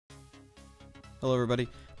Hello everybody.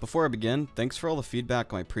 Before I begin, thanks for all the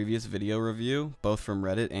feedback on my previous video review, both from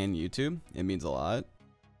Reddit and YouTube. It means a lot.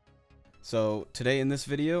 So today in this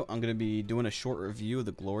video, I'm going to be doing a short review of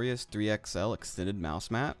the Glorious 3XL extended mouse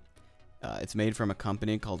mat. It's made from a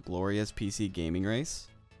company called Glorious PC Gaming Race.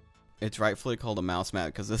 It's rightfully called a mouse mat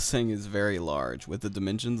because this thing is very large, with the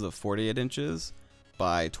dimensions of 48 inches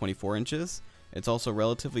by 24 inches. It's also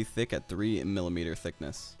relatively thick at 3mm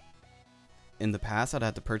thickness. In the past, I'd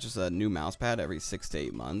have to purchase a new mouse pad every 6 to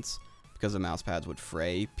 8 months because the mouse pads would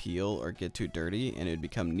fray, peel, or get too dirty, and it would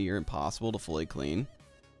become near impossible to fully clean.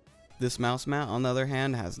 This mouse mat, on the other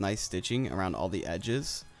hand, has nice stitching around all the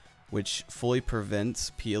edges, which fully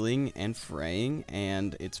prevents peeling and fraying,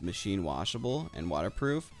 and it's machine washable and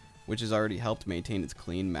waterproof, which has already helped maintain its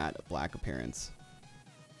clean, matte, black appearance.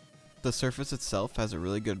 The surface itself has a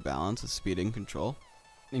really good balance of speed and control.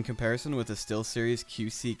 In comparison with the SteelSeries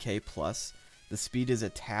QCK+, the speed is a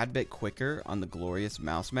tad bit quicker on the Glorious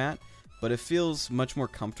mouse mat, but it feels much more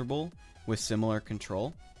comfortable with similar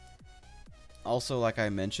control. Also, like I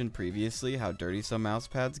mentioned previously, how dirty some mouse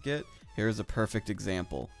pads get, here is a perfect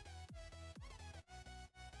example.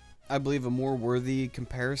 I believe a more worthy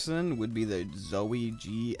comparison would be the Zoe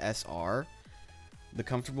GSR. The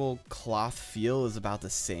comfortable cloth feel is about the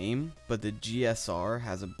same, but the GSR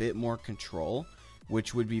has a bit more control,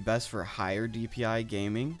 which would be best for higher DPI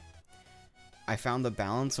gaming. I found the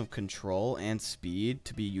balance of control and speed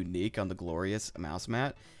to be unique on the Glorious mouse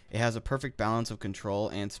mat. It has a perfect balance of control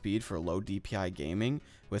and speed for low DPI gaming,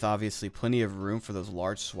 with obviously plenty of room for those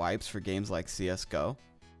large swipes for games like CSGO.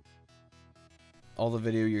 All the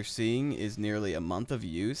video you're seeing is nearly a month of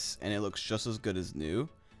use, and it looks just as good as new.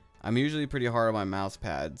 I'm usually pretty hard on my mouse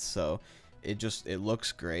pads, so it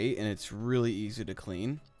looks great and it's really easy to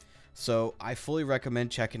clean. So I fully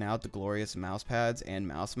recommend checking out the Glorious mouse pads and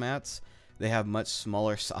mouse mats. They have much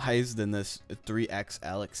smaller size than this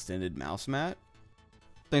 3XL extended mouse mat.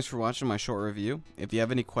 Thanks for watching my short review. If you have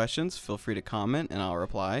any questions, feel free to comment and I'll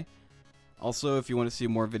reply. Also, if you want to see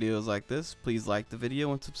more videos like this, please like the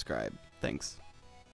video and subscribe. Thanks.